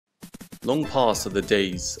Long past are the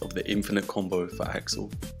days of the infinite combo for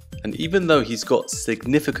Axel. And even though he's got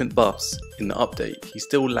significant buffs in the update, he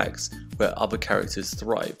still lacks where other characters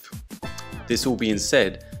thrive. This all being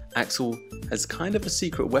said, Axel has kind of a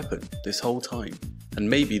secret weapon this whole time, and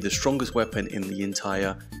maybe the strongest weapon in the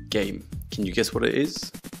entire game. Can you guess what it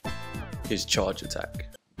is? His charge attack.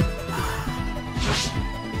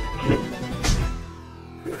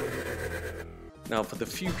 Now, for the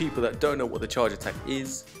few people that don't know what the charge attack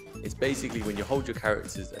is, it's basically when you hold your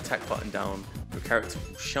character's attack button down, your character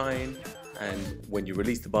will shine, and when you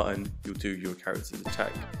release the button, you'll do your character's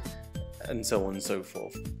attack, and so on and so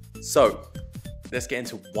forth. So, let's get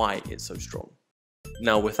into why it's so strong.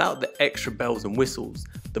 Now, without the extra bells and whistles,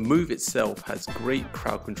 the move itself has great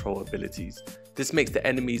crowd control abilities. This makes the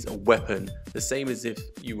enemies a weapon, the same as if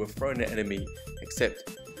you were throwing an enemy,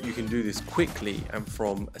 except you can do this quickly and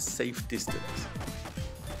from a safe distance.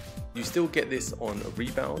 You still get this on a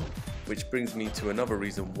rebound, which brings me to another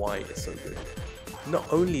reason why it's so good. Not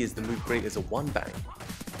only is the move great as a one bang,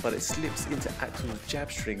 but it slips into Axel's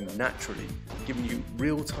jab string naturally, giving you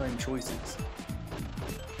real-time choices.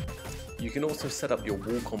 You can also set up your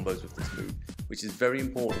wall combos with this move, which is very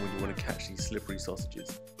important when you want to catch these slippery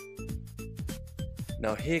sausages.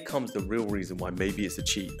 Now here comes the real reason why maybe it's a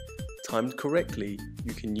cheat. Timed correctly,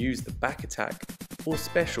 you can use the back attack or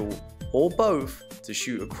special or both to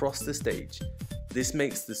shoot across the stage. This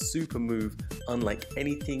makes the super move unlike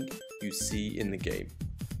anything you see in the game.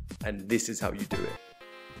 And this is how you do it.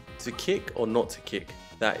 To kick or not to kick,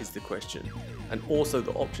 that is the question. And also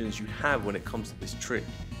the options you have when it comes to this trick.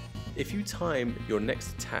 If you time your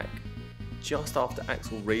next attack just after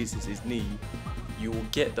Axel raises his knee, you will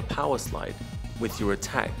get the power slide with your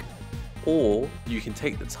attack. Or you can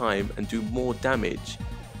take the time and do more damage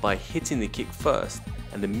by hitting the kick first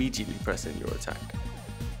and immediately pressing your attack.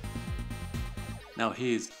 Now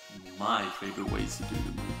here's my favourite ways to do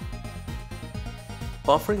the move.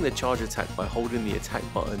 Buffering the charge attack by holding the attack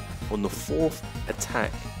button on the fourth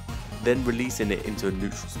attack, then releasing it into a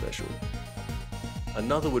neutral special.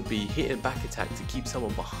 Another would be hitting back attack to keep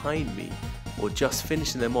someone behind me, or just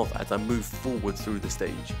finishing them off as I move forward through the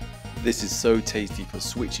stage. This is so tasty for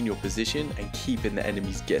switching your position and keeping the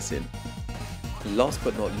enemies guessing. Last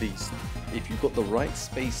but not least, if you've got the right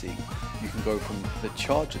spacing, you can go from the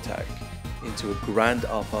charge attack into a grand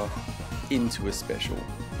upper into a special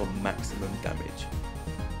for maximum damage.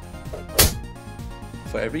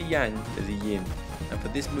 For every yang, there's a yin, and for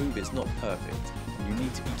this move it's not perfect, and you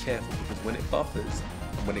need to be careful because when it buffers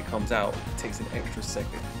and when it comes out, it takes an extra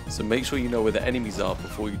second. So make sure you know where the enemies are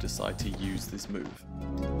before you decide to use this move.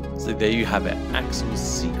 So there you have it, Axel's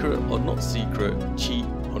secret or not secret, cheat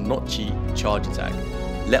or not cheat charge attack.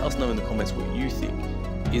 Let us know in the comments what you think.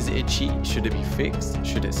 Is it a cheat? Should it be fixed?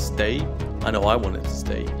 Should it stay? I know I want it to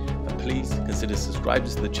stay. And please consider subscribing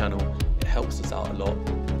to the channel. It helps us out a lot.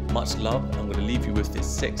 Much love. I'm going to leave you with this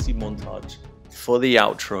sexy montage for the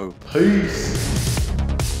outro. Peace!